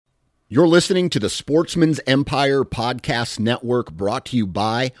You're listening to the Sportsman's Empire Podcast Network, brought to you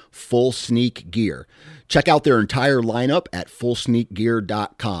by Full Sneak Gear. Check out their entire lineup at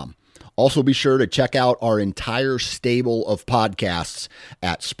fullsneakgear.com. Also be sure to check out our entire stable of podcasts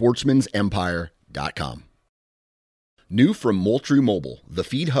at sportsmansempire.com. New from Moultrie Mobile, the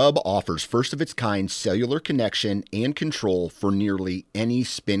Feed Hub offers first-of-its-kind cellular connection and control for nearly any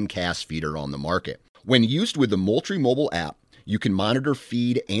spin cast feeder on the market. When used with the Moultrie Mobile app, you can monitor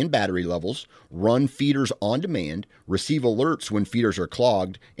feed and battery levels, run feeders on demand, receive alerts when feeders are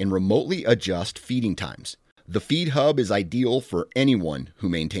clogged, and remotely adjust feeding times. The Feed Hub is ideal for anyone who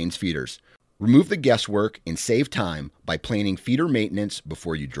maintains feeders. Remove the guesswork and save time by planning feeder maintenance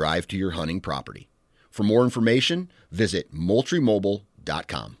before you drive to your hunting property. For more information, visit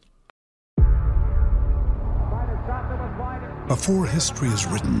MoultrieMobile.com. Before history is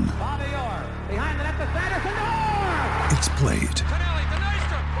written, it's played.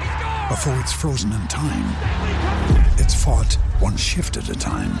 Before it's frozen in time, it's fought one shift at a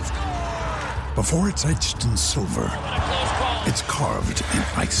time. Before it's etched in silver, it's carved in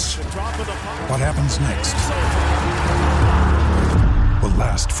ice. What happens next will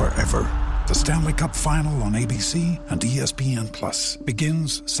last forever. The Stanley Cup Final on ABC and ESPN Plus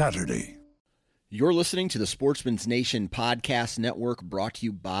begins Saturday. You're listening to the Sportsman's Nation Podcast Network, brought to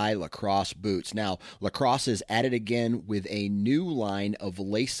you by Lacrosse Boots. Now, Lacrosse is at it again with a new line of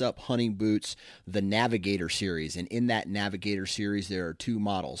lace-up hunting boots, the Navigator Series. And in that Navigator Series, there are two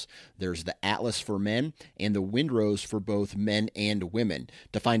models. There's the Atlas for men and the Windrose for both men and women.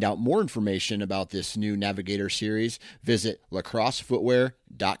 To find out more information about this new Navigator Series, visit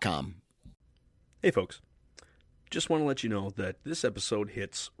lacrossefootwear.com. Hey, folks. Just want to let you know that this episode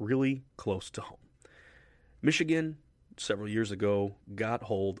hits really close to home. Michigan, several years ago, got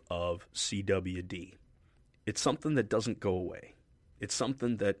hold of CWD. It's something that doesn't go away. It's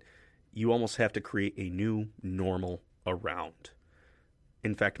something that you almost have to create a new normal around.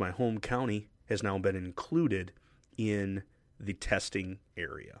 In fact, my home county has now been included in the testing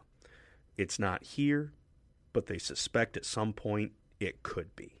area. It's not here, but they suspect at some point it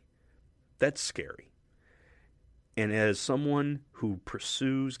could be. That's scary. And as someone who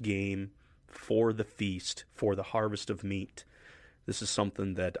pursues game for the feast, for the harvest of meat, this is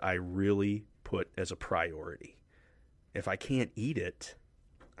something that I really put as a priority. If I can't eat it,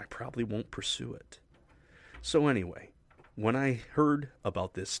 I probably won't pursue it. So anyway, when I heard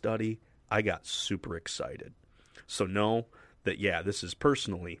about this study, I got super excited. So know that, yeah, this is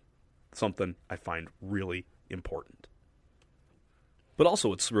personally something I find really important. But also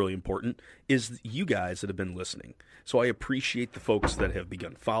what's really important is you guys that have been listening. So I appreciate the folks that have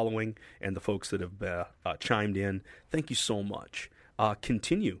begun following and the folks that have chimed in. Thank you so much.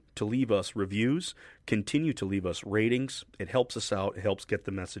 Continue to leave us reviews. Continue to leave us ratings. It helps us out. It helps get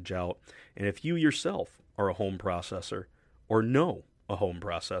the message out. And if you yourself are a home processor or know a home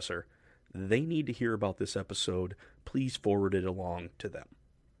processor, they need to hear about this episode. Please forward it along to them.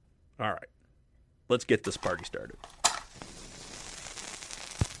 All right. Let's get this party started.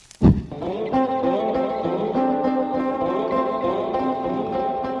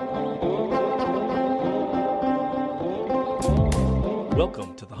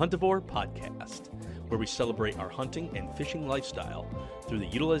 Welcome to the Huntivore Podcast, where we celebrate our hunting and fishing lifestyle through the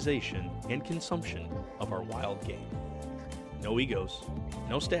utilization and consumption of our wild game. No egos,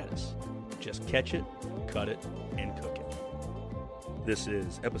 no status, just catch it, cut it, and cook it. This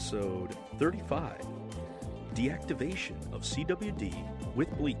is episode 35, Deactivation of CWD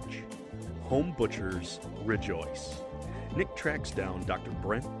with Bleach. Home butchers rejoice. Nick tracks down Dr.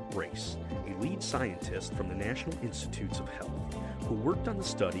 Brent Race, a lead scientist from the National Institutes of Health, who worked on the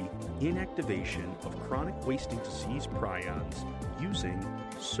study inactivation of chronic wasting disease prions using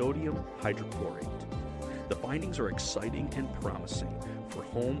sodium hydrochlorate. The findings are exciting and promising for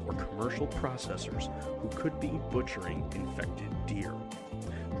home or commercial processors who could be butchering infected deer.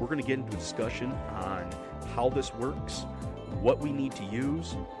 We're going to get into a discussion on how this works, what we need to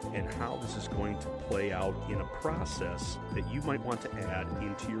use, and how this is going to play out in a process that you might want to add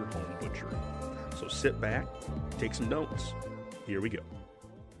into your home butchery. So sit back, take some notes. Here we go.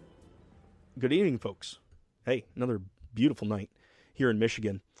 Good evening, folks. Hey, another beautiful night here in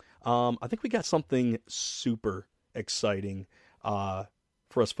Michigan. I think we got something super exciting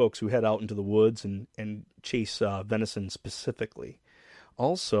for us folks who head out into the woods and chase venison specifically.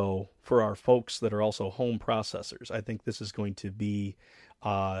 Also, for our folks that are also home processors, I think this is going to be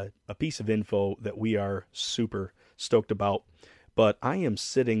a piece of info that we are super stoked about. But I am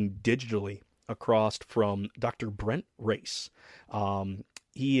sitting digitally across from Dr. Brent Race.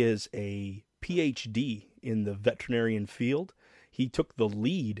 He is a PhD in the veterinarian field. He took the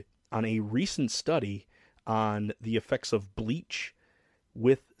lead on a recent study on the effects of bleach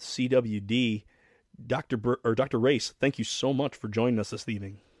with CWD. Dr. Race, thank you so much for joining us this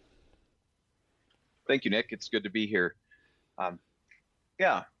evening. Thank you, Nick. It's good to be here.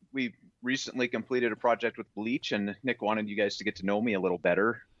 Yeah, we recently completed a project with bleach, and Nick wanted you guys to get to know me a little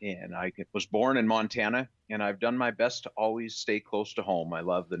better. And I was born in Montana, and I've done my best to always stay close to home. I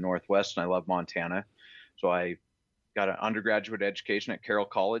love the Northwest, and I love Montana. So I got an undergraduate education at Carroll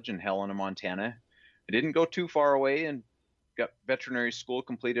College in Helena, Montana. I didn't go too far away and got veterinary school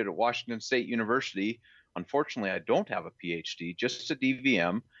completed at Washington State University. Unfortunately, I don't have a PhD, just a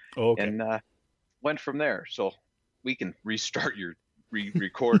DVM, and went from there. So we can restart your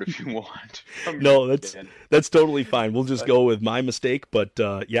record if you want. No, that's totally fine. We'll just go with my mistake. But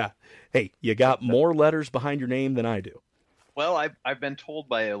yeah, hey, you got more letters behind your name than I do. Well, I've been told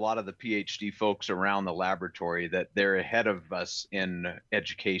by a lot of the PhD folks around the laboratory that they're ahead of us in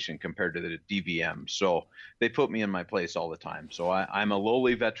education compared to the DVM. So they put me in my place all the time. So I'm a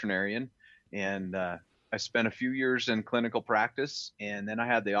lowly veterinarian, and I spent a few years in clinical practice, and then I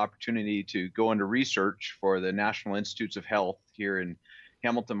had the opportunity to go into research for the National Institutes of Health here in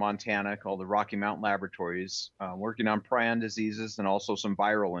Hamilton, Montana, called the Rocky Mountain Laboratories, working on prion diseases and also some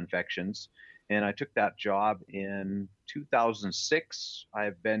viral infections. And I took that job in 2006.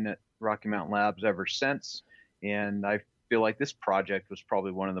 I've been at Rocky Mountain Labs ever since, and I feel like this project was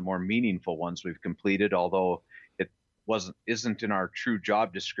probably one of the more meaningful ones we've completed, although it isn't in our true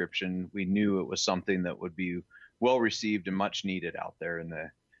job description. We knew it was something that would be well received and much needed out there in the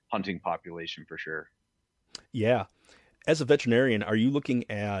hunting population for sure. Yeah. As a veterinarian, are you looking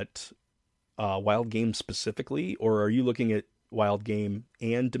at wild game specifically, or are you looking at wild game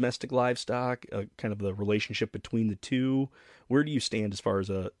and domestic livestock, kind of the relationship between the two? Where do you stand as far as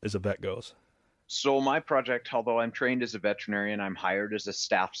a vet goes? So my project, although I'm trained as a veterinarian, I'm hired as a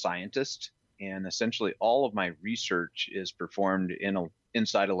staff scientist, and essentially all of my research is performed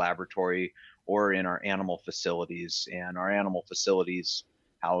inside a laboratory or in our animal facilities. And our animal facilities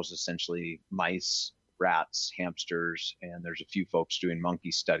house essentially mice, rats, hamsters, and there's a few folks doing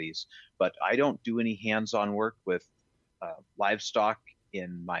monkey studies. But I don't do any hands-on work with livestock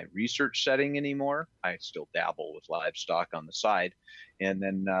in my research setting anymore. I still dabble with livestock on the side. And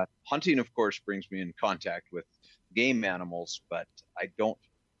then hunting, of course, brings me in contact with game animals, but I don't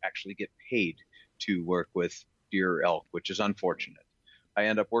actually get paid to work with deer or elk, which is unfortunate. I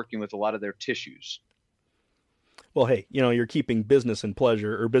end up working with a lot of their tissues. Well, hey, you're keeping business and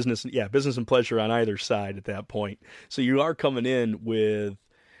pleasure, or business and pleasure on either side at that point. So you are coming in with,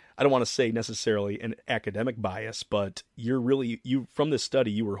 I don't want to say necessarily an academic bias, but you from this study,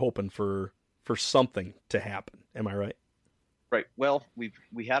 you were hoping for something to happen. Am I right? Right. Well,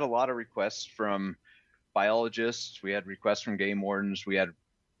 we had a lot of requests from biologists. We had requests from game wardens. We had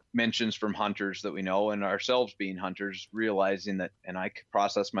mentions from hunters that we know, and ourselves being hunters, realizing that, and I could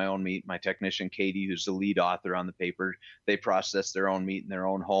process my own meat. My technician, Katie, who's the lead author on the paper, they process their own meat in their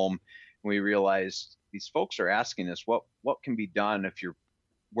own home. And we realized these folks are asking us what can be done if you're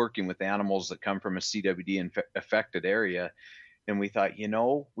working with animals that come from a CWD affected area. And we thought,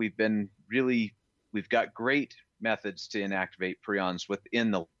 we've got great methods to inactivate prions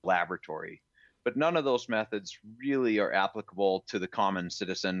within the laboratory, but none of those methods really are applicable to the common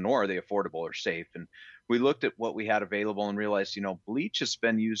citizen, nor are they affordable or safe. And we looked at what we had available and realized, bleach has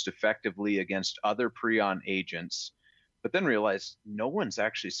been used effectively against other prion agents, but then realized no one's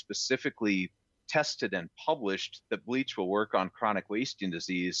actually specifically tested and published that bleach will work on chronic wasting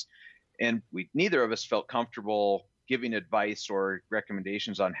disease. And neither of us felt comfortable giving advice or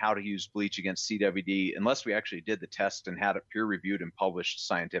recommendations on how to use bleach against CWD unless we actually did the test and had it peer reviewed and published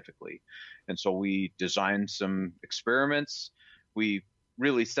scientifically. And so we designed some experiments. We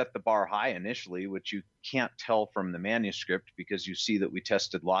really set the bar high initially, which you can't tell from the manuscript because you see that we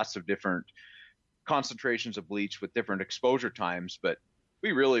tested lots of different concentrations of bleach with different exposure times, but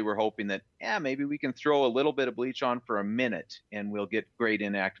we really were hoping that, maybe we can throw a little bit of bleach on for a minute and we'll get great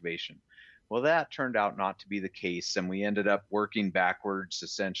inactivation. Well, that turned out not to be the case, and we ended up working backwards,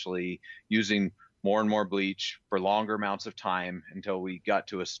 essentially using more and more bleach for longer amounts of time until we got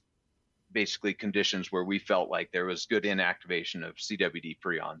to basically conditions where we felt like there was good inactivation of CWD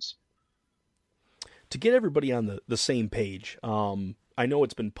prions. To get everybody on the same page, I know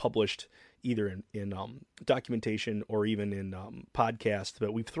it's been published either in documentation or even in podcasts,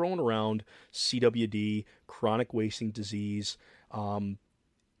 but we've thrown around CWD, chronic wasting disease.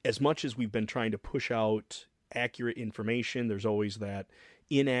 As much as we've been trying to push out accurate information, there's always that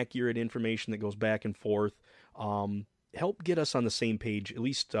inaccurate information that goes back and forth. Help get us on the same page, at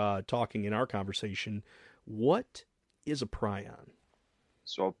least talking in our conversation. What is a prion?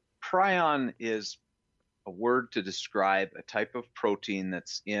 So a prion is a word to describe a type of protein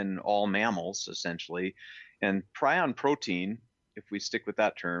that's in all mammals, essentially. And prion protein, if we stick with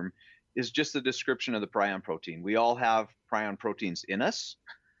that term, is just a description of the prion protein. We all have prion proteins in us,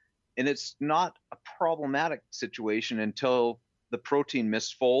 and it's not a problematic situation until the protein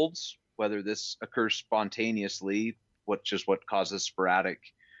misfolds, whether this occurs spontaneously, which is what causes sporadic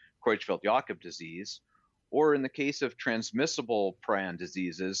Creutzfeldt-Jakob disease, or in the case of transmissible prion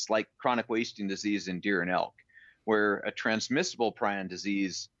diseases like chronic wasting disease in deer and elk, where a transmissible prion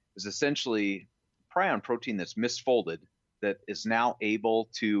disease is essentially prion protein that's misfolded that is now able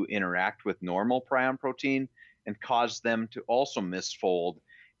to interact with normal prion protein and cause them to also misfold.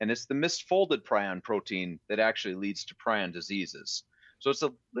 And it's the misfolded prion protein that actually leads to prion diseases. So it's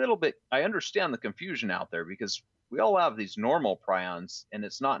a little bit, I understand the confusion out there because we all have these normal prions, and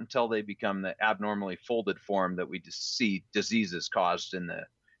it's not until they become the abnormally folded form that we see diseases caused in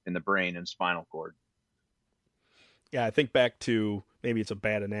the brain and spinal cord. Yeah, I think back to, maybe it's a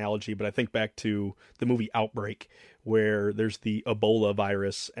bad analogy, but I think back to the movie Outbreak, where there's the Ebola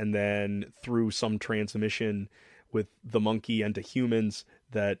virus, and then through some transmission with the monkey into humans,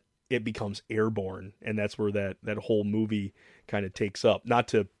 that it becomes airborne, and that's where that whole movie kind of takes up. Not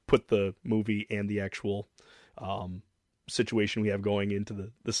to put the movie and the actual situation we have going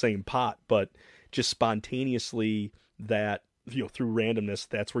into the same pot, but just spontaneously that, through randomness,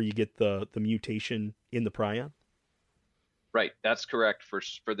 that's where you get the mutation in the prion. Right, that's correct.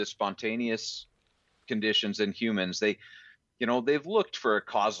 For the spontaneous conditions in humans, they've looked for a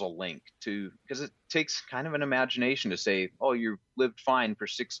causal link because it takes kind of an imagination to say, oh, you lived fine for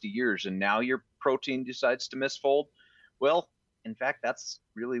 60 years and now your protein decides to misfold. Well, in fact, that's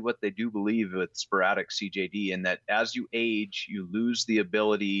really what they do believe with sporadic CJD, in that as you age, you lose the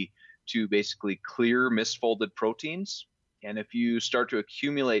ability to basically clear misfolded proteins. And if you start to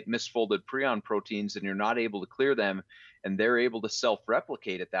accumulate misfolded prion proteins and you're not able to clear them, and they're able to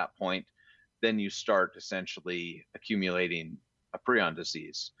self-replicate at that point, then you start essentially accumulating a prion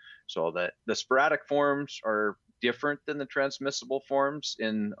disease. So that the sporadic forms are different than the transmissible forms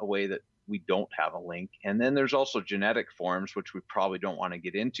in a way that we don't have a link. And then there's also genetic forms, which we probably don't want to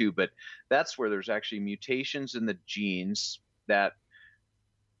get into, but that's where there's actually mutations in the genes that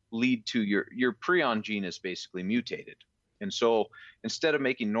lead to your prion gene is basically mutated. And so instead of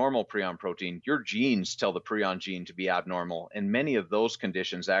making normal prion protein, your genes tell the prion gene to be abnormal. And many of those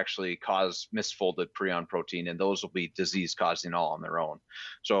conditions actually cause misfolded prion protein, and those will be disease causing all on their own.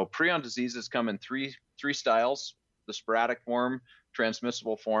 So prion diseases come in three styles: the sporadic form,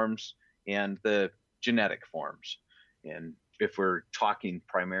 transmissible forms, and the genetic forms. And if we're talking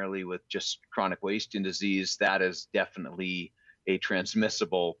primarily with just chronic wasting disease, that is definitely a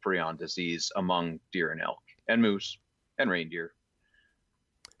transmissible prion disease among deer and elk and moose and reindeer.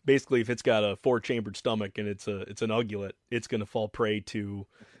 Basically, if it's got a 4-chambered stomach and it's an ungulate, it's going to fall prey to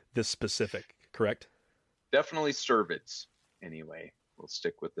this specific, correct? Definitely cervids, anyway. We'll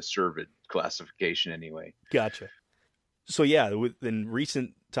stick with the cervid classification anyway. Gotcha. So yeah, in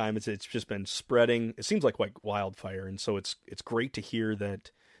recent time, it's just been spreading. It seems like wildfire, and so it's great to hear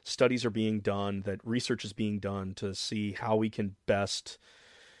that studies are being done, that research is being done to see how we can best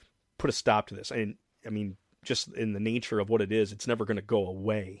put a stop to this. And I mean, just in the nature of what it is, it's never going to go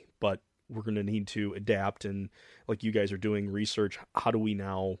away, but we're going to need to adapt. And like you guys are doing research, how do we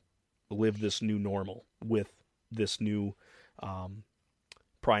now live this new normal with this new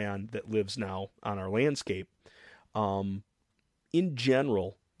prion that lives now on our landscape? In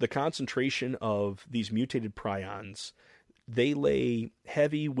general, the concentration of these mutated prions, they lay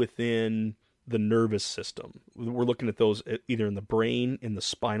heavy within the nervous system. We're looking at those either in the brain, in the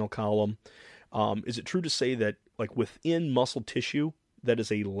spinal column. Is it true to say that, like, within muscle tissue, that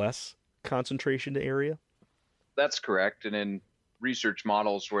is a less concentration area? That's correct. And in research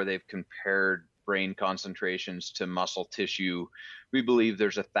models where they've compared brain concentrations to muscle tissue, we believe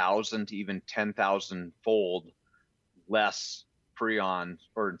there's 1,000 to even 10,000 fold less prions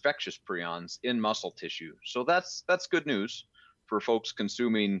or infectious prions in muscle tissue. So that's good news for folks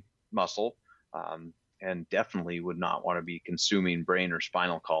consuming muscle, and definitely would not want to be consuming brain or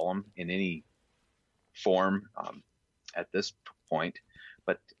spinal column in any form at this point.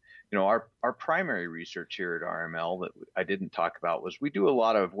 But our primary research here at RML that I didn't talk about was we do a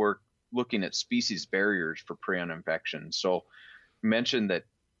lot of work looking at species barriers for prion infection. So I mentioned that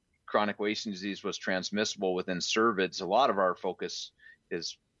chronic wasting disease was transmissible within cervids. A lot of our focus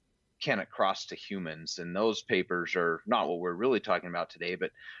is, can it cross to humans? And those papers are not what we're really talking about today.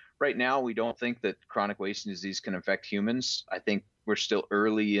 But right now, we don't think that chronic wasting disease can affect humans. I think we're still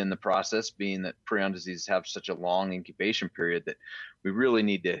early in the process, being that prion diseases have such a long incubation period that we really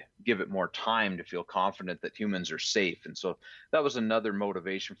need to give it more time to feel confident that humans are safe. And so that was another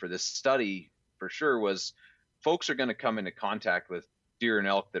motivation for this study for sure, was folks are going to come into contact with deer and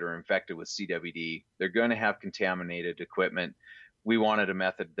elk that are infected with CWD. They're going to have contaminated equipment. We wanted a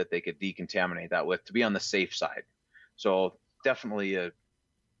method that they could decontaminate that with to be on the safe side. So definitely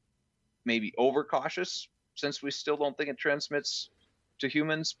maybe overcautious, since we still don't think it transmits to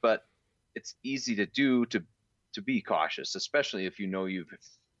humans, but it's easy to do to be cautious, especially if you know you've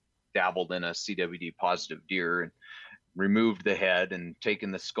dabbled in a CWD positive deer and removed the head and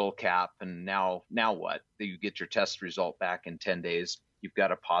taken the skull cap, and now what? You get your test result back in 10 days. You've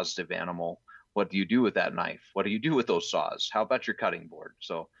got a positive animal. What do you do with that knife? What do you do with those saws? How about your cutting board?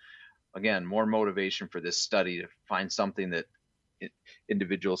 So again, more motivation for this study to find something that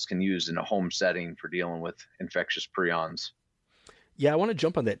individuals can use in a home setting for dealing with infectious prions. Yeah, I want to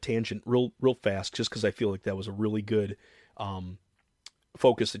jump on that tangent real fast, just because I feel like that was a really good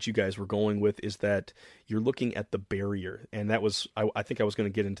focus that you guys were going with, is that you're looking at the barrier. And that was, I think I was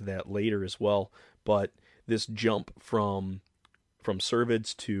going to get into that later as well, but this jump from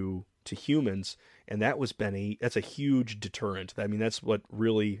cervids to humans, and that's a huge deterrent. I mean, that's what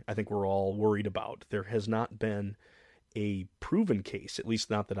really I think we're all worried about. There has not been a proven case, at least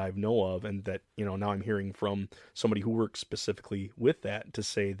not that I know of, and that, now I'm hearing from somebody who works specifically with that to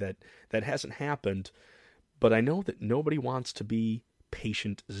say that that hasn't happened. But I know that nobody wants to be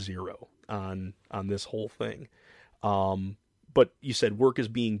patient zero on this whole thing. But you said work is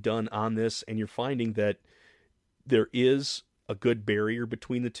being done on this, and you're finding that there is a good barrier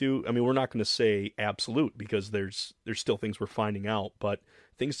between the two. I mean, we're not going to say absolute, because there's still things we're finding out, but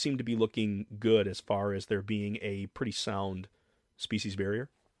things seem to be looking good as far as there being a pretty sound species barrier.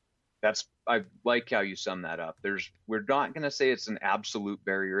 I like how you sum that up. We're not going to say it's an absolute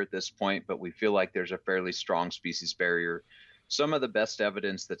barrier at this point, but we feel like there's a fairly strong species barrier. Some of the best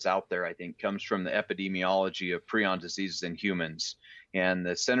evidence that's out there, I think, comes from the epidemiology of prion diseases in humans, and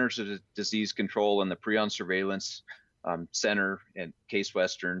the Centers of Disease Control and the Prion Surveillance Center and Case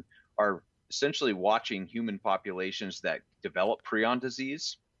Western are essentially watching human populations that develop prion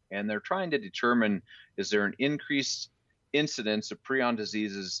disease, and they're trying to determine, is there an increased incidence of prion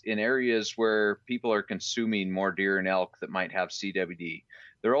diseases in areas where people are consuming more deer and elk that might have CWD.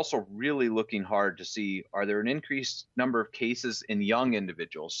 They're also really looking hard to see, are there an increased number of cases in young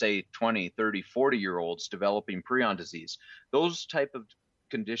individuals, say 20, 30, 40-year-olds developing prion disease. Those type of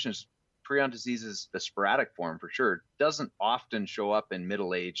conditions, prion disease is the sporadic form for sure, doesn't often show up in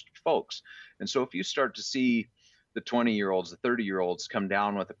middle-aged folks. And so if you start to see the 20-year-olds, the 30-year-olds come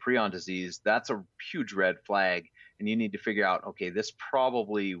down with a prion disease, that's a huge red flag. And you need to figure out, okay, this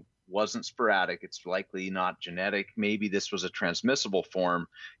probably wasn't sporadic. It's likely not genetic. Maybe this was a transmissible form,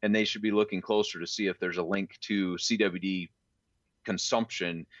 and they should be looking closer to see if there's a link to CWD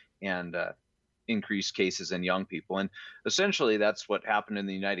consumption and increased cases in young people. And essentially that's what happened in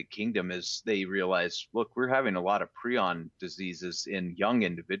the United Kingdom, is they realized, look, we're having a lot of prion diseases in young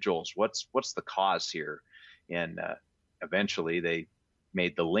individuals. What's the cause here? And eventually they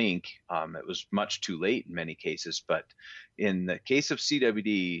made the link. It was much too late in many cases, but in the case of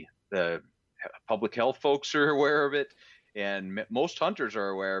CWD, the public health folks are aware of it, and most hunters are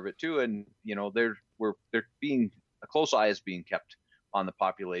aware of it too. And they're being, a close eye is being kept on the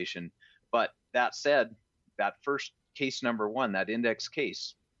population. But that said, that first case number one, that index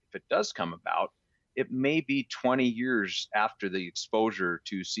case, if it does come about, it may be 20 years after the exposure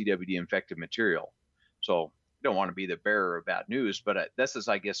to CWD infected material. So you don't want to be the bearer of bad news, but this is,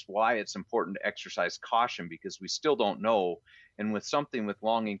 I guess, why it's important to exercise caution, because we still don't know. And with something with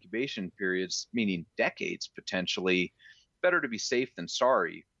long incubation periods, meaning decades potentially, better to be safe than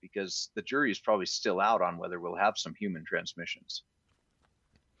sorry, because the jury is probably still out on whether we'll have some human transmissions.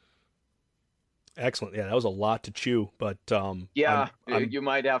 Excellent. Yeah, that was a lot to chew, but you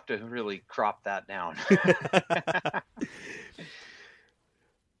might have to really crop that down.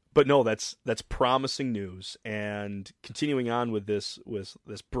 But no, that's promising news. And continuing on with this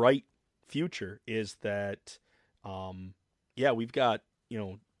bright future is that, we've got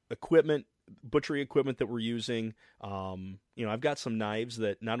equipment, butchery equipment that we're using. I've got some knives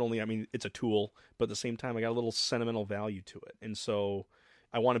that not only, it's a tool, but at the same time I got a little sentimental value to it, and so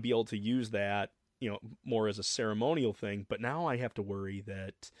I want to be able to use that, more as a ceremonial thing. But now I have to worry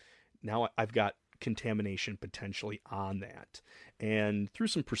that now I've got contamination potentially on that, and through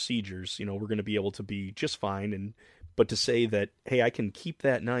some procedures, we're going to be able to be just fine. But to say that, hey, I can keep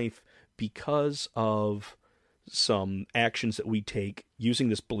that knife because of some actions that we take using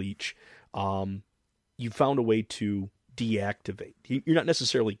this bleach, you found a way to deactivate? You're not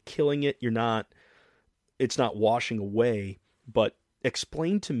necessarily killing it. It's not washing away, but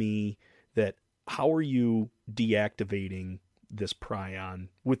explain to me that how are you deactivating this prion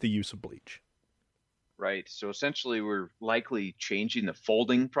with the use of bleach? Right. So essentially, we're likely changing the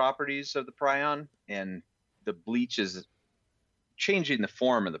folding properties of the prion, and the bleach is changing the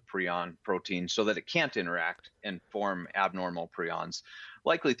form of the prion protein so that it can't interact and form abnormal prions,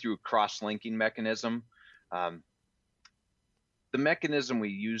 likely through a cross-linking mechanism. The mechanism we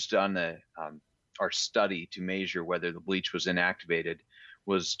used on our study to measure whether the bleach was inactivated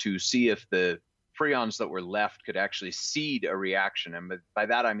was to see if the prions that were left could actually seed a reaction. And by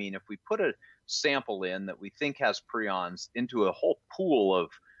that, I mean, if we put a sample in that we think has prions into a whole pool of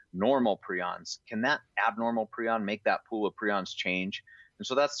normal prions, can that abnormal prion make that pool of prions change? And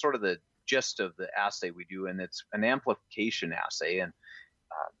so that's sort of the gist of the assay we do, and it's an amplification assay. And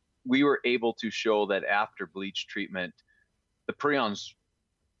we were able to show that after bleach treatment, the prions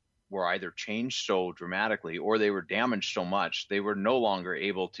were either changed so dramatically or they were damaged so much they were no longer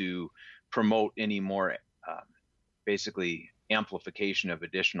able to promote any more basically amplification of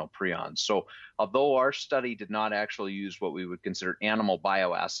additional prions. So although our study did not actually use what we would consider animal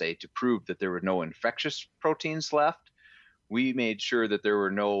bioassay to prove that there were no infectious proteins left, we made sure that there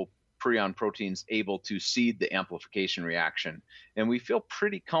were no prion proteins able to seed the amplification reaction. And we feel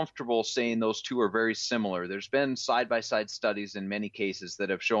pretty comfortable saying those two are very similar. There's been side-by-side studies in many cases that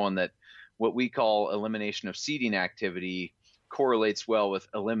have shown that what we call elimination of seeding activity correlates well with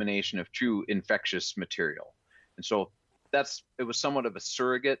elimination of true infectious material. And so it was somewhat of a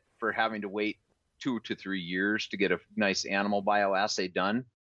surrogate for having to wait 2 to 3 years to get a nice animal bioassay done.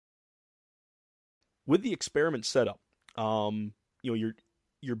 With the experiment setup,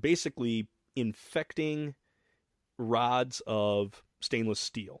 you're basically infecting rods of stainless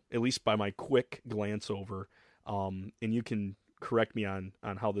steel, at least by my quick glance over. And you can correct me on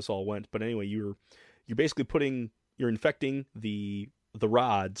how this all went. But anyway, you're basically you're infecting the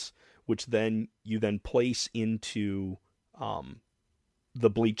rods, which then you place into the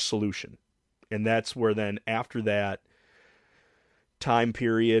bleach solution. And that's where then after that time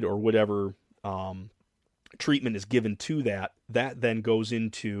period or whatever treatment is given to that then goes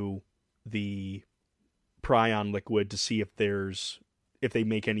into the prion liquid to see if they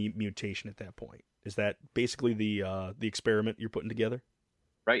make any mutation at that point. Is that basically the experiment you're putting together?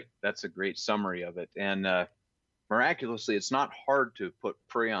 Right. That's a great summary of it. And miraculously, it's not hard to put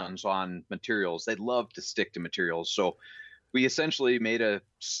prions on materials. They love to stick to materials. So we essentially made a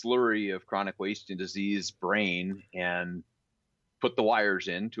slurry of chronic wasting disease brain and put the wires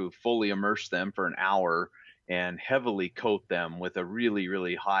in to fully immerse them for an hour and heavily coat them with a really,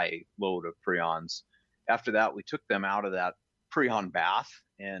 really high load of prions. After that, we took them out of that prion bath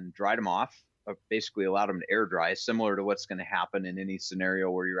and dried them off, basically allowed them to air dry, similar to what's going to happen in any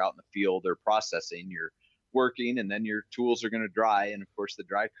scenario where you're out in the field or processing. You're working and then your tools are going to dry. And of course, the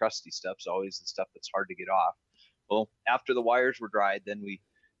dry, crusty stuff is always the stuff that's hard to get off. Well, after the wires were dried, then we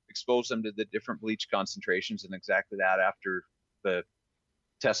exposed them to the different bleach concentrations, and exactly that after the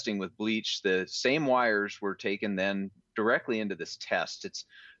testing with bleach, the same wires were taken then directly into this test. It's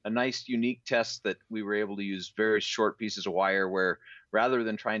a nice, unique test that we were able to use very short pieces of wire where rather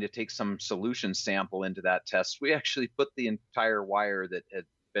than trying to take some solution sample into that test, we actually put the entire wire that had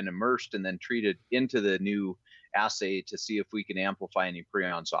been immersed and then treated into the new assay to see if we can amplify any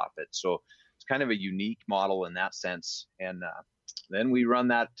prions off it. So it's kind of a unique model in that sense. And then we run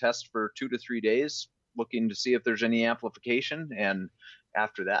that test for 2 to 3 days, looking to see if there's any amplification. And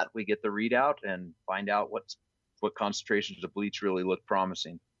after that, we get the readout and find out what concentrations of bleach really look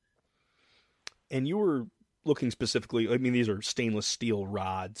promising. And you were looking specifically, I mean, these are stainless steel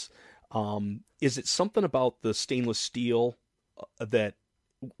rods. Is it something about the stainless steel that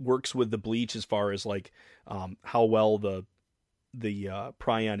works with the bleach as far as like how well the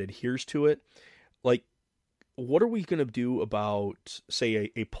prion adheres to it? Like, what are we going to do about,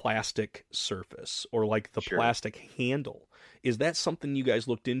 say, a plastic surface or like the plastic handle? Is that something you guys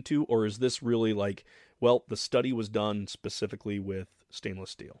looked into, or is this really like, well, the study was done specifically with stainless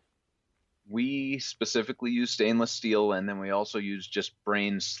steel? We specifically use stainless steel, and then we also use just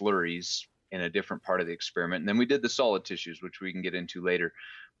brain slurries in a different part of the experiment. And then we did the solid tissues, which we can get into later.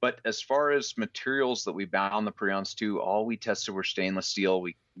 But as far as materials that we bound the prions to, all we tested were stainless steel.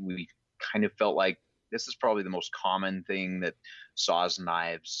 We kind of felt like this is probably the most common thing that saws,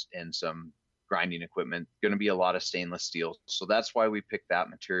 knives, and some grinding equipment, going to be a lot of stainless steel. So that's why we picked that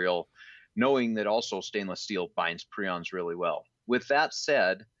material, knowing that also stainless steel binds prions really well. With that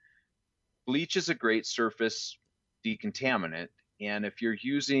said, bleach is a great surface decontaminant. And if you're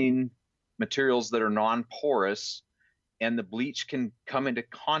using materials that are non-porous and the bleach can come into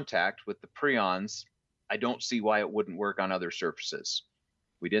contact with the prions, I don't see why it wouldn't work on other surfaces.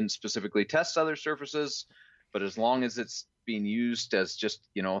 We didn't specifically test other surfaces, but as long as it's being used as just,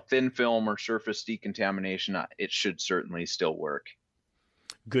 thin film or surface decontamination, it should certainly still work.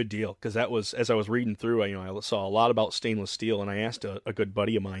 Good deal. Because that was, as I was reading through, I saw a lot about stainless steel, and I asked a good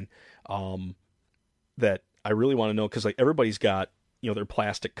buddy of mine that I really want to know, because like everybody's got, their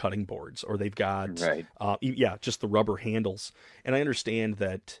plastic cutting boards, or they've got, right. Just the rubber handles. And I understand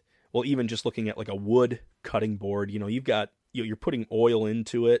that, well, even just looking at like a wood cutting board, you've got, you're putting oil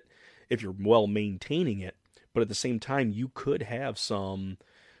into it if you're well maintaining it, but at the same time, you could have some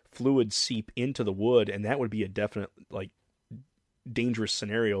fluid seep into the wood, and that would be a definite, like, dangerous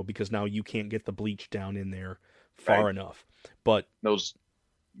scenario, because now you can't get the bleach down in there far enough. But those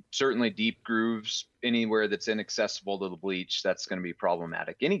certainly deep grooves, anywhere that's inaccessible to the bleach, that's going to be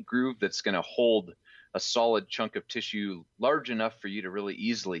problematic. Any groove that's going to hold a solid chunk of tissue large enough for you to really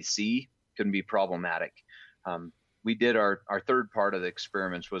easily see can be problematic. We did our third part of the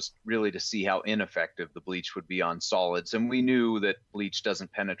experiments was really to see how ineffective the bleach would be on solids, and we knew that bleach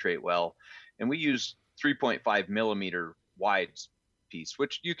doesn't penetrate well, and we used 3.5 millimeter wide piece,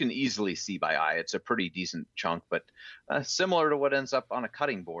 which you can easily see by eye. It's a pretty decent chunk, but similar to what ends up on a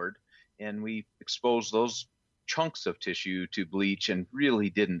cutting board. And we exposed those chunks of tissue to bleach and really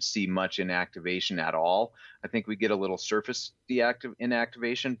didn't see much inactivation at all. I think we get a little surface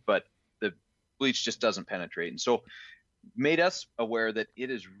inactivation, but the bleach just doesn't penetrate. And so made us aware that it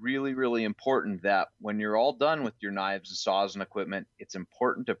is really, really important that when you're all done with your knives and saws and equipment, it's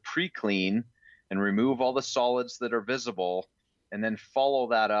important to pre-clean and remove all the solids that are visible, and then follow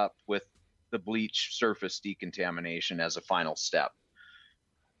that up with the bleach surface decontamination as a final step.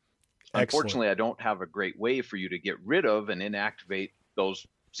 Excellent. Unfortunately, I don't have a great way for you to get rid of and inactivate those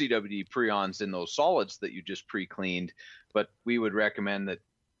CWD prions in those solids that you just pre-cleaned, but we would recommend that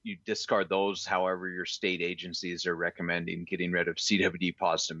you discard those however your state agencies are recommending getting rid of CWD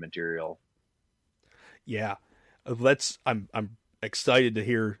positive material. Yeah, I'm excited to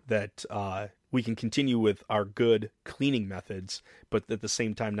hear that we can continue with our good cleaning methods, but at the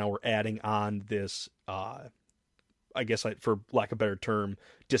same time, now we're adding on this, I guess, for lack of a better term,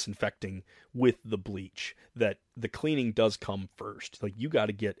 disinfecting with the bleach. That the cleaning does come first. Like, you got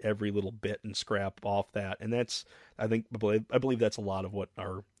to get every little bit and scrap off that, and that's, I believe that's a lot of what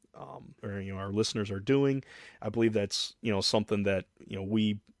our listeners are doing. I believe that's something that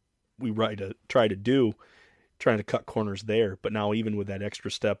we try to do, trying to cut corners there. But now, even with that extra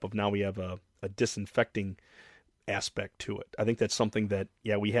step of now we have a disinfecting aspect to it, I think that's something that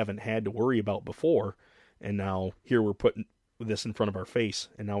we haven't had to worry about before, and now here we're putting this in front of our face,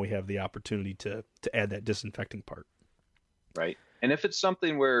 and now we have the opportunity to add that disinfecting part. Right. And if it's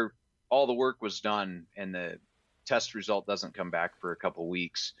something where all the work was done and the test result doesn't come back for a couple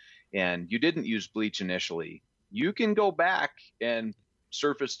weeks and you didn't use bleach initially, you can go back and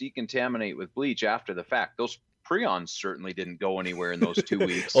surface decontaminate with bleach after the fact. Those prions certainly didn't go anywhere in those 2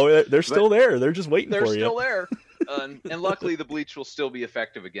 weeks. Oh, they're still there. They're just waiting for you. They're still there. And luckily the bleach will still be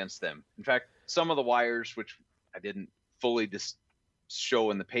effective against them. In fact, some of the wires, which I didn't fully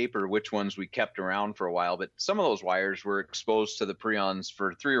show in the paper which ones we kept around for a while, but some of those wires were exposed to the prions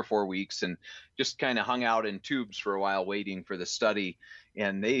for 3 or 4 weeks and just kind of hung out in tubes for a while waiting for the study,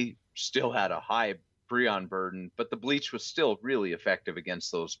 and they still had a high prion burden, but the bleach was still really effective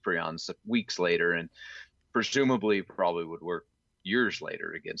against those prions weeks later, and presumably probably would work years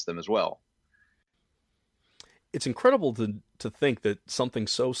later against them as well. It's incredible to think that something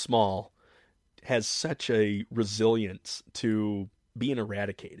so small has such a resilience to being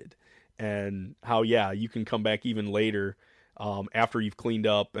eradicated, and how you can come back even later after you've cleaned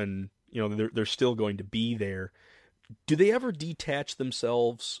up, and they're still going to be there. Do they ever detach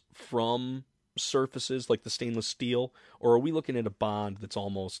themselves from surfaces like the stainless steel, or are we looking at a bond that's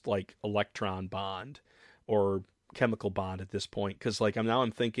almost like electron bond or chemical bond at this point? Because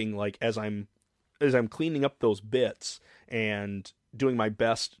I'm thinking, like, as I'm cleaning up those bits and doing my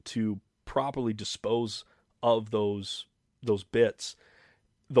best to properly dispose of those bits,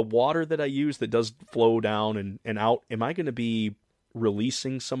 the water that I use that does flow down and out, am I going to be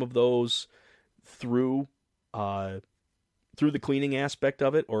releasing some of those through the cleaning aspect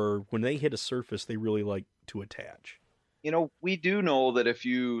of it, or when they hit a surface they really like to attach? We do know that if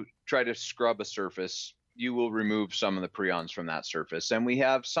you try to scrub a surface, you will remove some of the prions from that surface, and we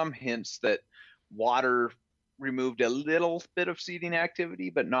have some hints that water removed a little bit of seeding activity,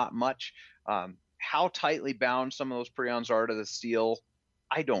 but not much. How tightly bound some of those prions are to the steel,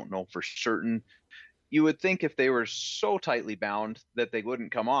 I don't know for certain. you would think if they were so tightly bound that they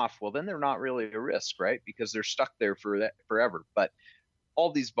wouldn't come off, well, then they're not really a risk, right? Because they're stuck there forever. But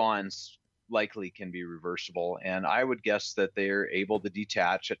all these bonds likely can be reversible, and I would guess that they're able to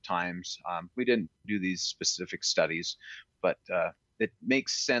detach at times. We didn't do these specific studies, but it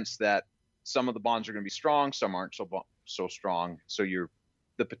makes sense that some of the bonds are going to be strong, some aren't so strong. So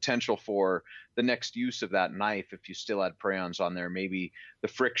the potential for the next use of that knife, if you still had prions on there, maybe the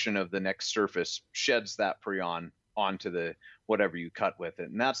friction of the next surface sheds that prion onto the whatever you cut with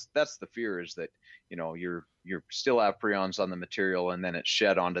it. And that's the fear, is that, you know, you're still have prions on the material and then it's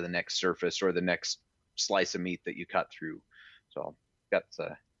shed onto the next surface or the next slice of meat that you cut through. So that's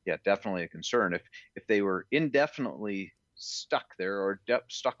definitely a concern. If they were indefinitely stuck there or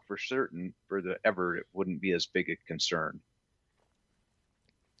stuck for certain forever, it wouldn't be as big a concern.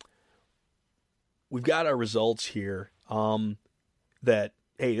 We've got our results here. That,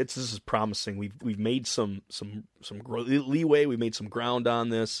 hey, this is promising. We've made some leeway. We made some ground on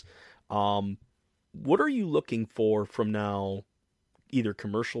this. What are you looking for from now, either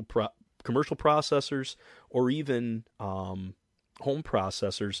commercial processors or even home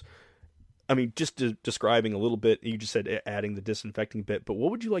processors? I mean, just describing a little bit. You just said adding the disinfecting bit, but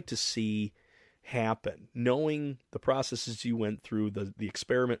what would you like to see happen, knowing the processes you went through, the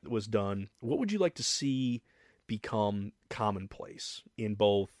experiment that was done? What would you like to see become commonplace in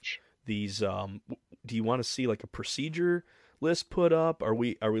both these? Do you want to see like a procedure list put up? Are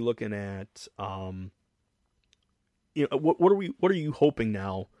we looking at what are you hoping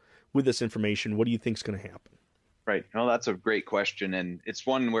now with this information? What do you think is going to happen? Right. No, that's a great question, and it's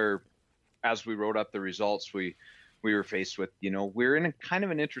one where, as we wrote up the results, we were faced with, we're in a kind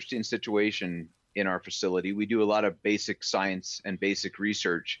of an interesting situation in our facility. We do a lot of basic science and basic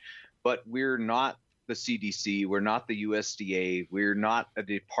research, but we're not the CDC, we're not the USDA, we're not a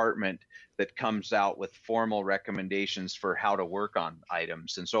department that comes out with formal recommendations for how to work on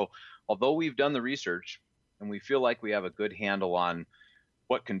items. And so, although we've done the research and we feel like we have a good handle on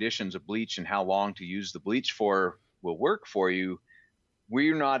what conditions of bleach and how long to use the bleach for will work for you,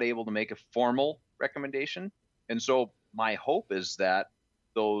 we're not able to make a formal recommendation. And so my hope is that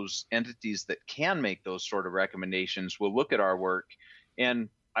those entities that can make those sort of recommendations will look at our work and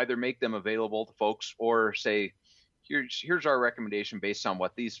either make them available to folks or say, here's our recommendation based on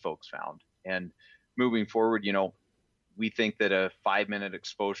what these folks found. And moving forward, we think that a 5-minute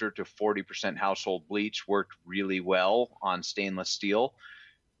exposure to 40% household bleach worked really well on stainless steel.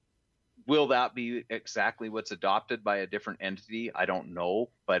 Will that be exactly what's adopted by a different entity? I don't know.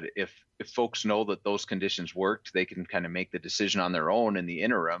 But if folks know that those conditions worked, they can kind of make the decision on their own in the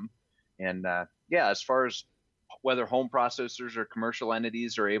interim. And as far as whether home processors or commercial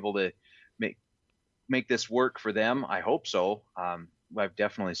entities are able to make this work for them, I hope so. I've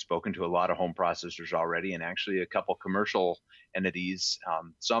definitely spoken to a lot of home processors already, and actually a couple commercial entities,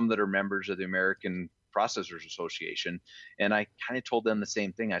 some that are members of the American Processors Association. And I kind of told them the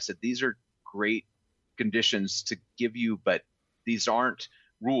same thing. I said, these are great conditions to give you, but these aren't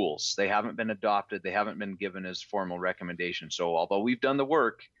rules. They haven't been adopted. They haven't been given as formal recommendations. So although we've done the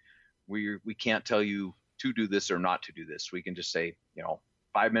work, we can't tell you to do this or not to do this. We can just say,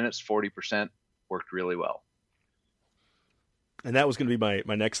 5 minutes, 40% worked really well. And that was going to be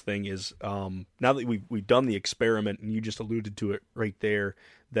my next thing is, now that we've done the experiment, and you just alluded to it right there,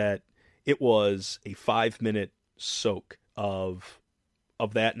 that it was a 5-minute soak of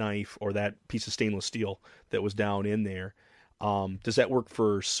that knife or that piece of stainless steel that was down in there. Does that work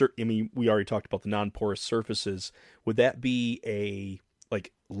for certain? I mean, we already talked about the non-porous surfaces. Would that be a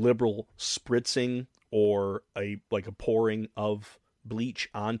liberal spritzing or a pouring of bleach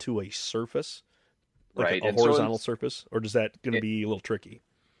onto a surface, right? A horizontal surface, or is that going to be a little tricky?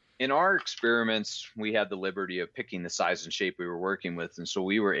 In our experiments, we had the liberty of picking the size and shape we were working with, and so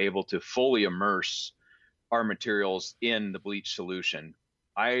we were able to fully immerse our materials in the bleach solution.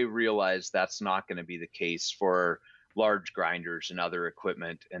 I realized that's not going to be the case for large grinders and other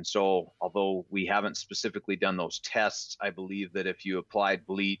equipment, and so although we haven't specifically done those tests, I believe that if you applied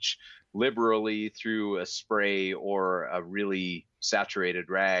bleach liberally through a spray or a really saturated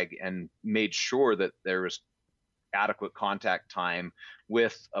rag and made sure that there was adequate contact time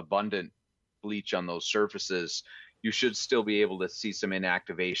with abundant bleach on those surfaces, you should still be able to see some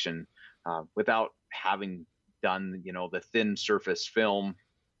inactivation without having done, the thin surface film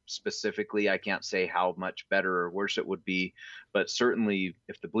specifically. I can't say how much better or worse it would be, but certainly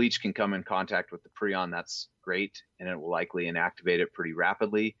if the bleach can come in contact with the prion, that's great, and it will likely inactivate it pretty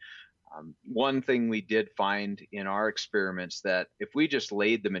rapidly. One thing we did find in our experiments, that if we just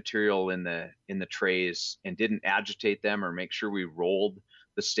laid the material in the trays and didn't agitate them or make sure we rolled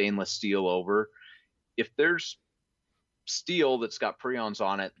the stainless steel over, if there's steel that's got prions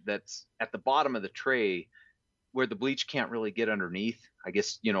on it that's at the bottom of the tray where the bleach can't really get underneath, I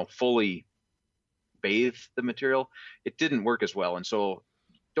guess, fully bathe the material, it didn't work as well. And so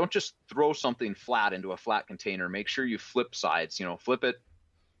don't just throw something flat into a flat container. Make sure you flip sides, flip it,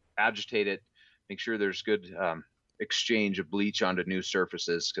 agitate it, make sure there's good exchange of bleach onto new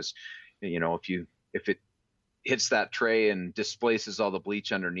surfaces. Because, if it hits that tray and displaces all the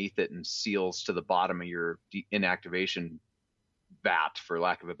bleach underneath it and seals to the bottom of your inactivation vat, for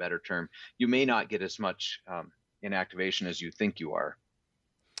lack of a better term, you may not get as much inactivation as you think you are.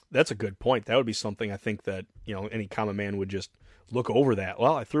 That's a good point. That would be something I think that, any common man would just look over that.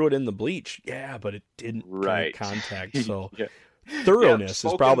 Well, I threw it in the bleach. Yeah, but it didn't make contact. So yeah. Thoroughness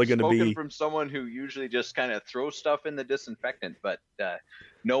is probably going to be from someone who usually just kind of throws stuff in the disinfectant, but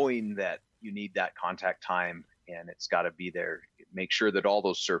knowing that you need that contact time and it's got to be there, make sure that all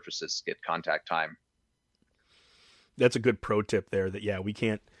those surfaces get contact time. That's a good pro tip there, that, yeah, we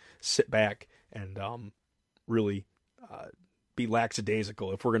can't sit back and really be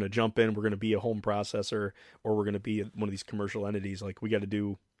lackadaisical. If we're going to jump in, we're going to be a home processor, or we're going to be one of these commercial entities, like, we got to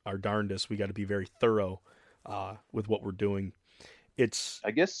do our darndest. We got to be very thorough with what we're doing. I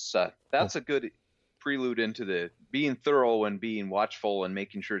guess that's a good prelude into the being thorough and being watchful and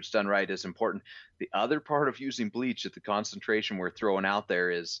making sure it's done right is important. The other part of using bleach at the concentration we're throwing out there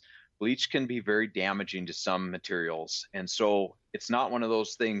is bleach can be very damaging to some materials. And so it's not one of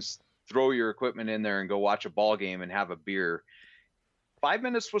those things, throw your equipment in there and go watch a ball game and have a beer. 5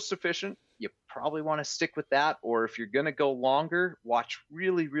 minutes was sufficient. You probably want to stick with that. Or if you're going to go longer, watch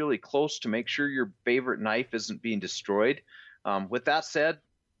really, really close to make sure your favorite knife isn't being destroyed. With that said,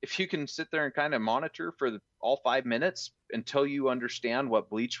 if you can sit there and kind of monitor for all 5 minutes until you understand what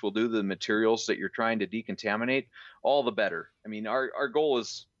bleach will do to the materials that you're trying to decontaminate, all the better. I mean, our goal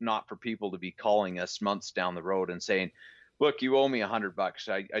is not for people to be calling us months down the road and saying, look, you owe me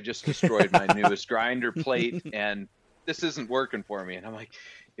 $100. I just destroyed my newest grinder plate and this isn't working for me. And I'm like,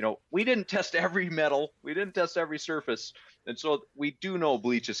 we didn't test every metal. We didn't test every surface. And so we do know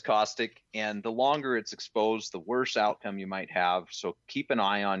bleach is caustic, and the longer it's exposed, the worse outcome you might have. So keep an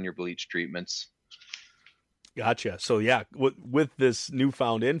eye on your bleach treatments. Gotcha. So yeah, with this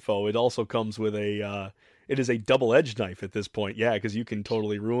newfound info, it also comes with it is a double-edged knife at this point. Yeah, because you can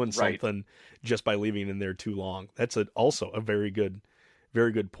totally ruin something just by leaving it in there too long. That's also a very good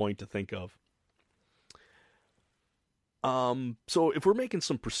point to think of. So if we're making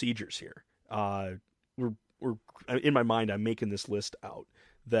some procedures here, we're in my mind, I'm making this list out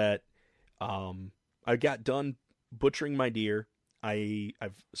that, I got done butchering my deer.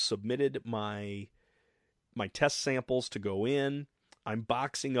 I've submitted my test samples to go in. I'm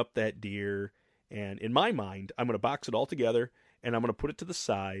boxing up that deer, and in my mind, I'm going to box it all together and I'm going to put it to the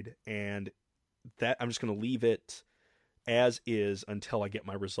side, and that I'm just going to leave it as is until I get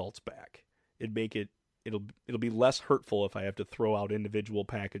my results back. It'll be less hurtful if I have to throw out individual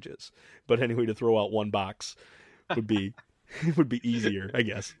packages. But anyway, to throw out one box would be easier, I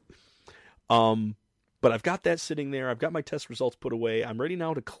guess. But I've got that sitting there. I've got my test results put away. I'm ready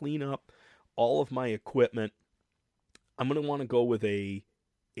now to clean up all of my equipment. I'm going to want to go with a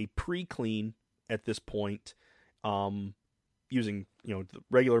pre-clean at this point, using the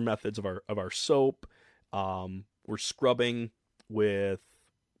regular methods of our soap. We're scrubbing with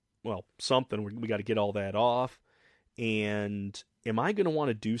something. We got to get all that off. And am I going to want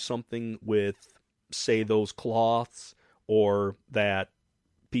to do something with, say, those cloths or that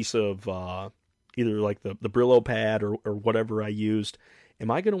piece of either like the Brillo pad or whatever I used? Am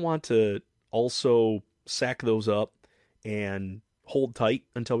I going to want to also sack those up and hold tight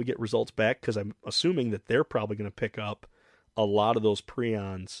until we get results back? Because I'm assuming that they're probably going to pick up a lot of those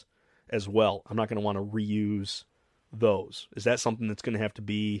prions as well. I'm not going to want to reuse those. Is that something that's going to have to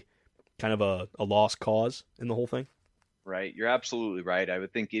be kind of a lost cause in the whole thing? Right. You're absolutely right. I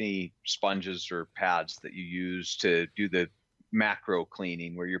would think any sponges or pads that you use to do the macro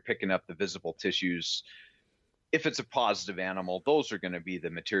cleaning where you're picking up the visible tissues, if it's a positive animal, those are going to be the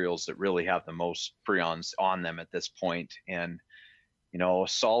materials that really have the most prions on them at this point. And,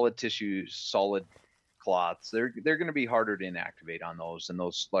 solid tissues, solid cloths, they're going to be harder to inactivate on those and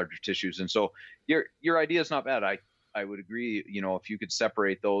those larger tissues. And so your idea is not bad. I would agree, if you could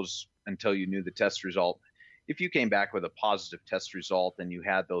separate those until you knew the test result. If you came back with a positive test result and you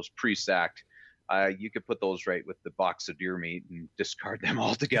had those pre-sacked, you could put those right with the box of deer meat and discard them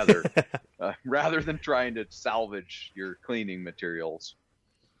altogether, rather than trying to salvage your cleaning materials.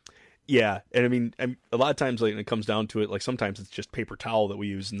 Yeah, and I mean, a lot of times, like, when it comes down to it, like, sometimes it's just paper towel that we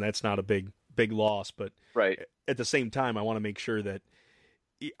use, and that's not a big loss. But right. At the same time, I want to make sure that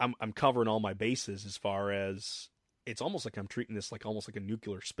I'm covering all my bases as far as it's almost like I'm treating this like almost like a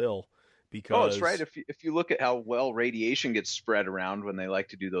nuclear spill. Because it's right. If you look at how well radiation gets spread around when they like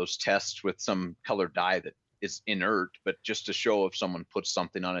to do those tests with some colored dye that is inert, but just to show if someone puts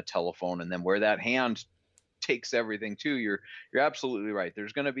something on a telephone and then where that hand takes everything to, you're absolutely right.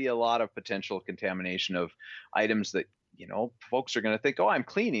 There's going to be a lot of potential contamination of items that, folks are going to think, oh, I'm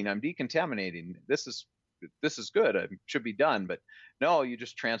cleaning, I'm decontaminating. This is good. It should be done. But no, you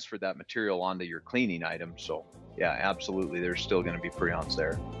just transfer that material onto your cleaning item. So yeah, absolutely. There's still going to be prions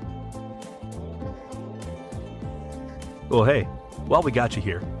there. Well, hey, while we got you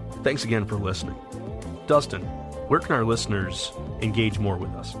here, thanks again for listening. Dustin, where can our listeners engage more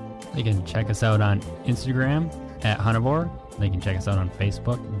with us? They can check us out on Instagram at Hunnivore. They can check us out on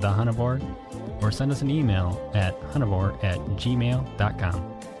Facebook, The Hunnivore, or send us an email at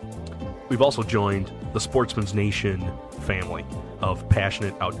hunnivore@gmail.com. We've also joined the Sportsman's Nation family of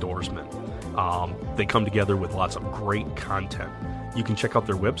passionate outdoorsmen. They come together with lots of great content. You can check out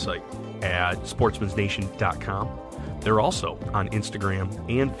their website at sportsmansnation.com. They're also on Instagram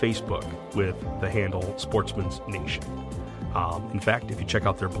and Facebook with the handle Sportsman's Nation. In fact, if you check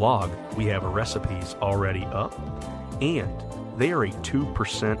out their blog, we have recipes already up, and they are a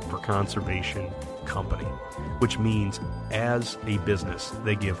 2% for conservation company, which means as a business,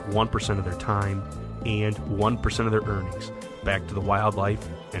 they give 1% of their time and 1% of their earnings back to the wildlife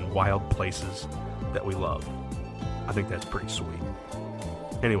and wild places that we love. I think that's pretty sweet.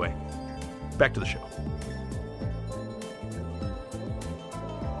 Anyway, back to the show.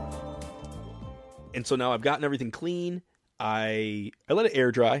 And so now I've gotten everything clean. I let it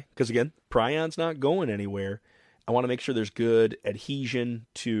air dry because, again, Prion's not going anywhere. I want to make sure there's good adhesion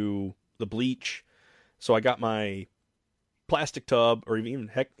to the bleach. So I got my plastic tub, or even,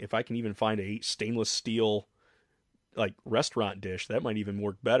 heck, if I can even find a stainless steel like restaurant dish, that might even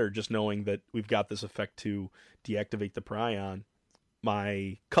work better, just knowing that we've got this effect to deactivate the prion.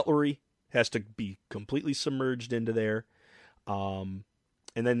 My cutlery has to be completely submerged into there. And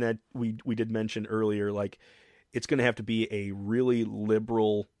then that we did mention earlier, like it's going to have to be a really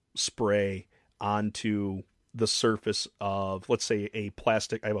liberal spray onto the surface of, let's say, I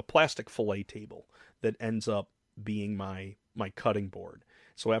have a plastic fillet table that ends up being my cutting board.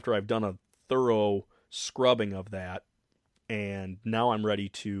 So after I've done a thorough scrubbing of that, and now I'm ready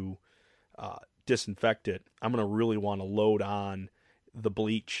to disinfect it, I'm going to really want to load on the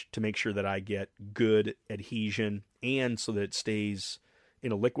bleach to make sure that I get good adhesion and so that it stays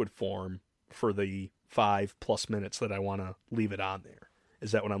in a liquid form for the 5+ minutes that I want to leave it on there.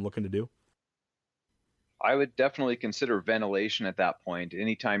 Is that what I'm looking to do? I would definitely consider ventilation at that point.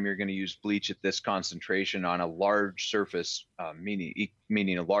 Anytime you're going to use bleach at this concentration on a large surface,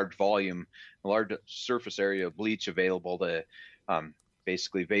 meaning a large volume, a large surface area of bleach available to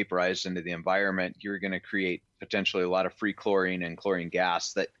basically vaporize into the environment, you're going to create potentially a lot of free chlorine and chlorine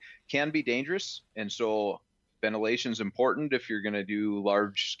gas that can be dangerous. And so ventilation is important if you're going to do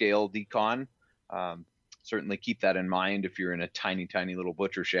large scale decon. Certainly keep that in mind if you're in a tiny, tiny little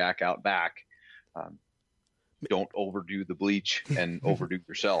butcher shack out back. Don't overdo the bleach and overdo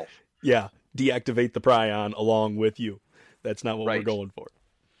yourself. Yeah, deactivate the prion along with you. That's not what Right. we're going for.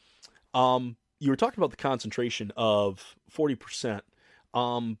 You were talking about the concentration of 40%.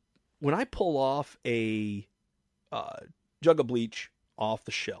 When I pull off a jug of bleach off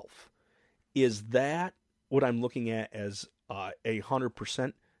the shelf, is that what I'm looking at as a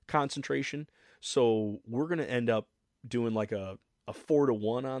 100% concentration? So we're going to end up doing like a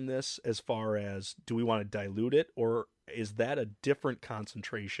 4-to-1 on this as far as, do we want to dilute it, or is that a different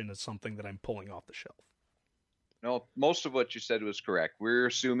concentration as something that I'm pulling off the shelf? No, most of what you said was correct. We're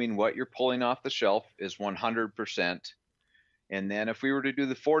assuming what you're pulling off the shelf is 100%. And then if we were to do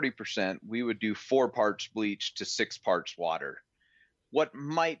the 40%, we would do 4 parts bleach to 6 parts water. What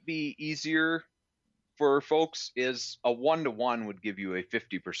might be easier for folks is a 1-to-1 would give you a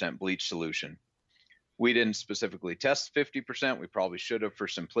 50% bleach solution. We didn't specifically test 50%. We probably should have for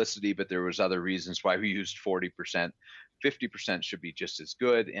simplicity, but there was other reasons why we used 40%. 50% should be just as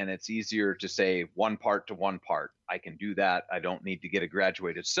good, and it's easier to say 1 part to 1 part. I can do that. I don't need to get a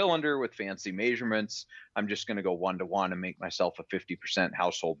graduated cylinder with fancy measurements. I'm just going to go 1-to-1 and make myself a 50%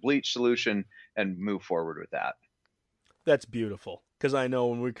 household bleach solution and move forward with that. That's beautiful, because I know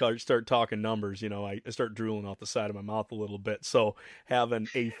when we start talking numbers, I start drooling off the side of my mouth a little bit. So having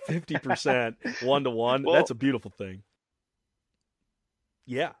a 50% 1-to-1, Well, that's a beautiful thing.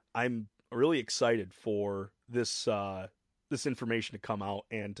 Yeah, I'm really excited for this this information to come out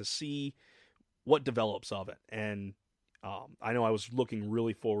and to see what develops of it. And I know I was looking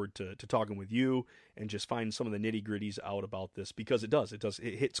really forward to talking with you and just finding some of the nitty gritties out about this, because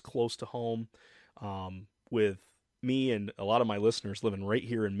it hits close to home. With me and a lot of my listeners living right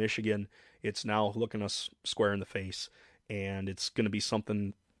here in Michigan, it's now looking us square in the face, and it's going to be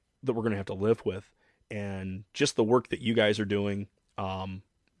something that we're going to have to live with. And just the work that you guys are doing,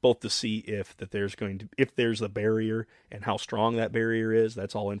 both to see if there's a barrier and how strong that barrier is,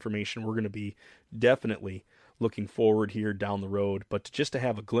 that's all information we're going to be definitely looking forward here down the road. But just to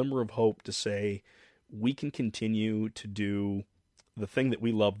have a glimmer of hope to say we can continue to do the thing that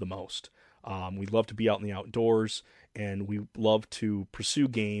we love the most. We love to be out in the outdoors, and we love to pursue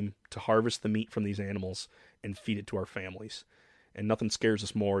game, to harvest the meat from these animals and feed it to our families. And nothing scares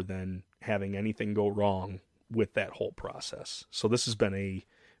us more than having anything go wrong with that whole process. So this has been a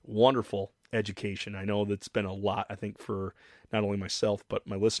wonderful education. I know that's been a lot, I think, for not only myself, but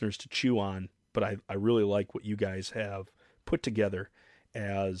my listeners to chew on. But I really like what you guys have put together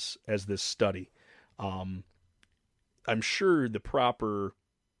as this study. I'm sure the proper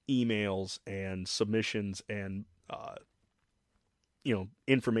emails and submissions and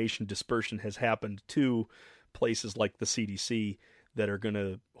information dispersion has happened to places like the CDC that are going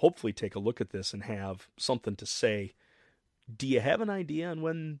to hopefully take a look at this and have something to say. Do you have an idea on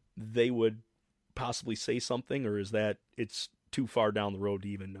when they would possibly say something, or is that it's too far down the road to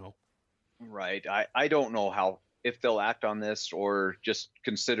even know? Right. I don't know if they'll act on this or just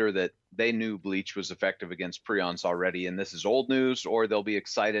consider that they knew bleach was effective against prions already and this is old news, or they'll be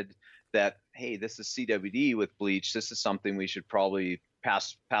excited that, hey, this is CWD with bleach. This is something we should probably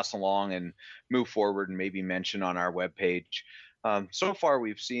pass along and move forward and maybe mention on our webpage. So far,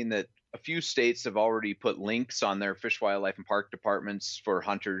 we've seen that a few states have already put links on their fish, wildlife, and park departments for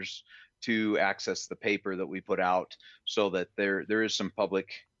hunters to access the paper that we put out, so that there is some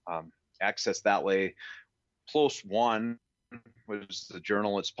public access that way. PLOS One, which is the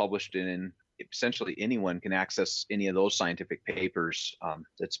journal it's published in, essentially anyone can access any of those scientific papers.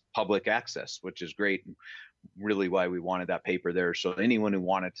 It's public access, which is great. Really why we wanted that paper there. So anyone who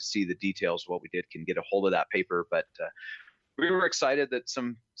wanted to see the details of what we did can get a hold of that paper. But we were excited that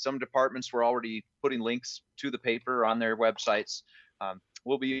some departments were already putting links to the paper on their websites.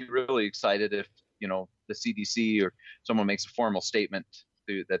 We'll be really excited if, the CDC or someone makes a formal statement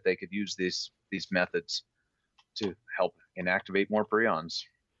that they could use these methods to help inactivate more prions.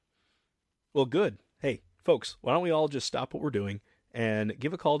 Well, good. Hey, folks, why don't we all just stop what we're doing and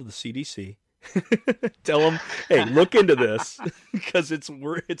give a call to the CDC? Tell them, hey, look into this, because it's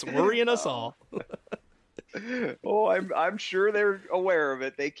worrying us all. Oh, I'm sure they're aware of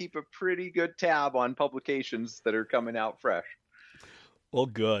it. They keep a pretty good tab on publications that are coming out fresh. Well,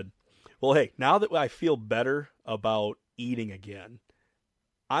 good. Well, hey, now that I feel better about eating again,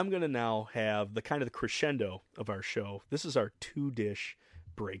 I'm going to now have the kind of the crescendo of our show. This is our 2-dish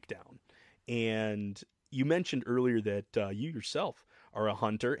breakdown. And you mentioned earlier that you yourself are a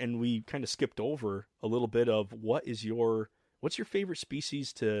hunter, and we kind of skipped over a little bit of what's your favorite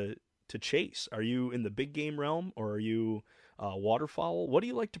species to chase? Are you in the big game realm, or are you waterfowl? What do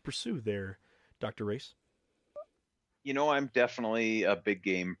you like to pursue there, Dr. Race? I'm definitely a big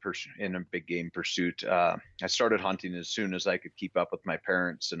game in a big game pursuit. I started hunting as soon as I could keep up with my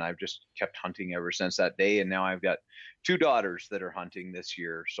parents, and I've just kept hunting ever since that day. And now I've got 2 daughters that are hunting this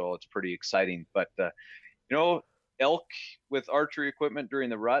year, so it's pretty exciting. But elk with archery equipment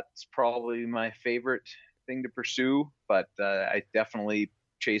during the rut is probably my favorite thing to pursue. But I definitely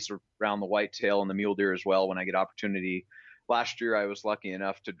chase around the whitetail and the mule deer as well when I get opportunity. Last year, I was lucky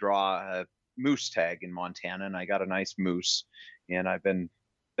enough to draw a moose tag in Montana, and I got a nice moose, and I've been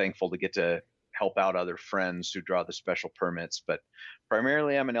thankful to get to help out other friends who draw the special permits. But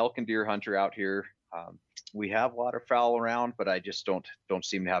primarily I'm an elk and deer hunter out here. We have waterfowl around, but I just don't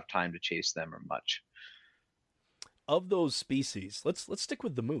seem to have time to chase them or much. Of those species, let's stick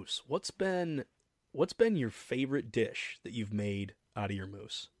with the moose. What's been your favorite dish that you've made out of your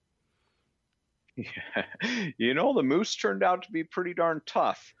moose? Yeah. The moose turned out to be pretty darn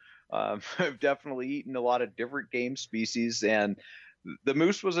tough. I've definitely eaten a lot of different game species, and the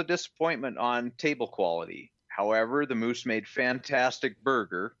moose was a disappointment on table quality. However, the moose made fantastic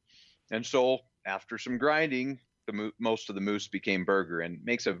burger, and so after some grinding, most of the moose became burger, and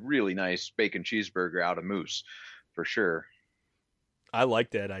makes a really nice bacon cheeseburger out of moose, for sure. I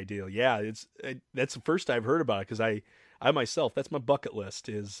like that idea. Yeah, that's the first I've heard about it, because I myself, that's my bucket list,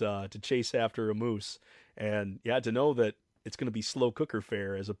 is to chase after a moose, and to know that it's going to be slow cooker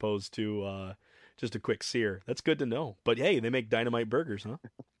fare as opposed to just a quick sear. That's good to know. But hey, they make dynamite burgers, huh?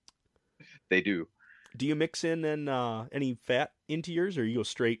 They do. Do you mix in any fat into yours, or you go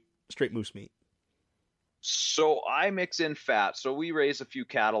straight moose meat? So I mix in fat. So we raise a few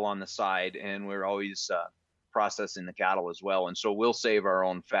cattle on the side, and we're always processing the cattle as well. And so we'll save our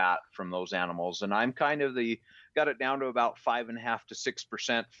own fat from those animals. And I'm kind of got it down to about 5.5 to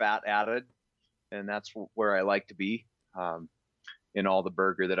 6% fat added. And that's where I like to be in all the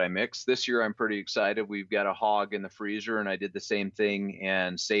burger that I mix. This year, I'm pretty excited. We've got a hog in the freezer, and I did the same thing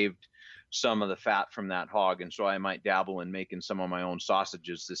and saved some of the fat from that hog. And so I might dabble in making some of my own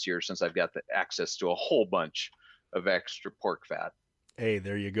sausages this year, since I've got the access to a whole bunch of extra pork fat. Hey,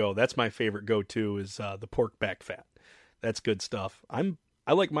 there you go. That's my favorite go-to is the pork back fat. That's good stuff.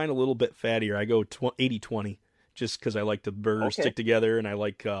 I like mine a little bit fattier. I go 80-20 just because I like the burgers stick together, and I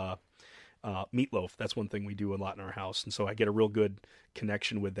like meatloaf. That's one thing we do a lot in our house, and so I get a real good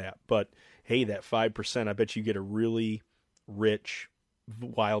connection with that. But hey, that 5%, I bet you get a really rich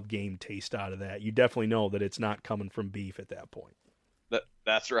wild game taste out of that. You definitely know that it's not coming from beef at that point.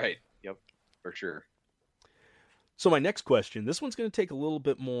 That's right. Yep, for sure. So my next question, this one's going to take a little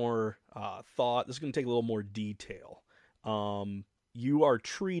bit more thought. This is going to take a little more detail. You are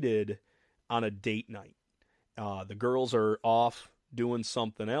treated on a date night. The girls are off doing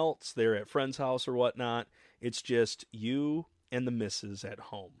something else. They're at friend's house or whatnot. It's just you and the missus at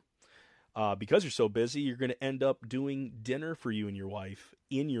home. Because you're so busy, you're going to end up doing dinner for you and your wife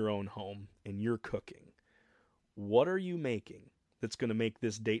in your own home, and you're cooking. What are you making that's going to make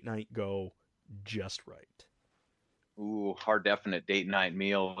this date night go just right? Ooh, our definite date night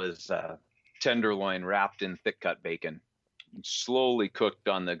meal is tenderloin wrapped in thick cut bacon, slowly cooked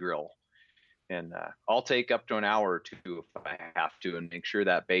on the grill. And I'll take up to an hour or two if I have to, and make sure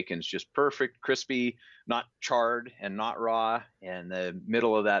that bacon's just perfect, crispy, not charred and not raw. And the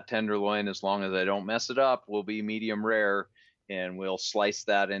middle of that tenderloin, as long as I don't mess it up, will be medium rare. And we'll slice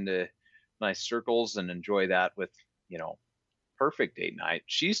that into nice circles and enjoy that with, perfect date night.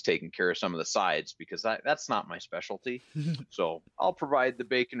 She's taking care of some of the sides because that's not my specialty. So I'll provide the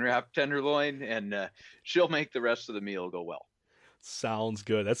bacon wrapped tenderloin, and she'll make the rest of the meal go well. Sounds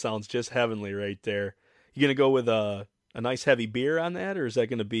good. That sounds just heavenly right there. You going to go with a nice heavy beer on that, or is that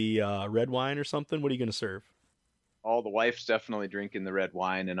going to be red wine or something? What are you going to serve? Oh, the wife's definitely drinking the red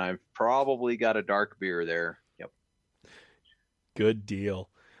wine, and I've probably got a dark beer there. Yep. Good deal.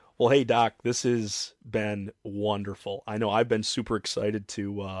 Well, hey, Doc, this has been wonderful. I know I've been super excited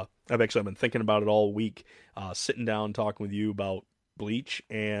to, I've been thinking about it all week, sitting down, talking with you about bleach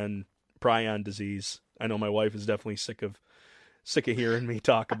and prion disease. I know my wife is definitely sick of hearing me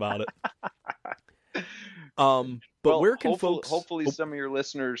talk about it. But where can folks... Hopefully some of your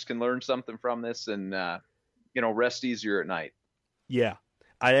listeners can learn something from this and, rest easier at night. Yeah.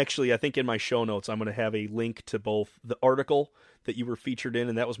 I think in my show notes, I'm going to have a link to both the article that you were featured in,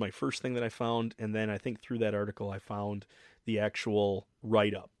 and that was my first thing that I found. And then I think through that article, I found the actual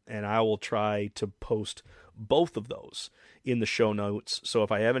write-up. And I will try to post both of those in the show notes. So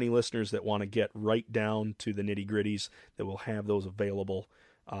if I have any listeners that want to get right down to the nitty-gritties, that will have those available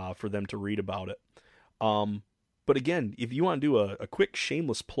for them to read about it. But again, if you want to do a quick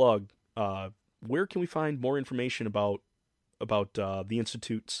shameless plug, where can we find more information about the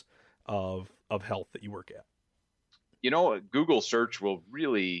institutes of health that you work at? A Google search will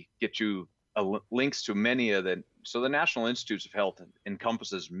really get you links to many of so the National Institutes of Health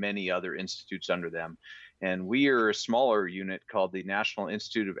encompasses many other institutes under them. And we are a smaller unit called the National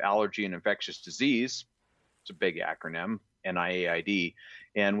Institute of Allergy and Infectious Disease. It's a big acronym, NIAID.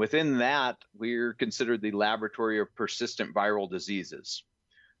 And within that, we're considered the Laboratory of Persistent Viral Diseases.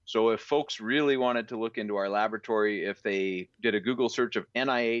 So if folks really wanted to look into our laboratory, if they did a Google search of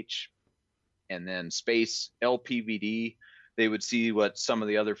NIH and then space LPVD, they would see what some of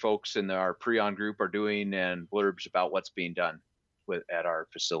the other folks in our Prion group are doing and blurbs about what's being done at our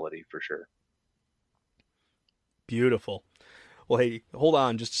facility for sure. Beautiful. Well, hey, hold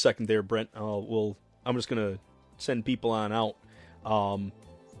on just a second there, Brent. I'm just going to send people on out.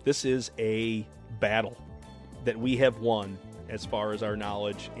 This is a battle that we have won as far as our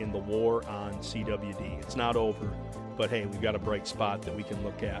knowledge in the war on CWD. It's not over, but hey, we've got a bright spot that we can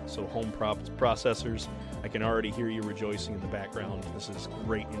look at. So home processors, I can already hear you rejoicing in the background. This is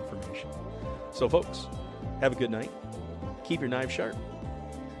great information. So folks, have a good night. Keep your knives sharp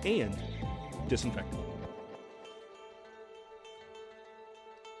and disinfect them.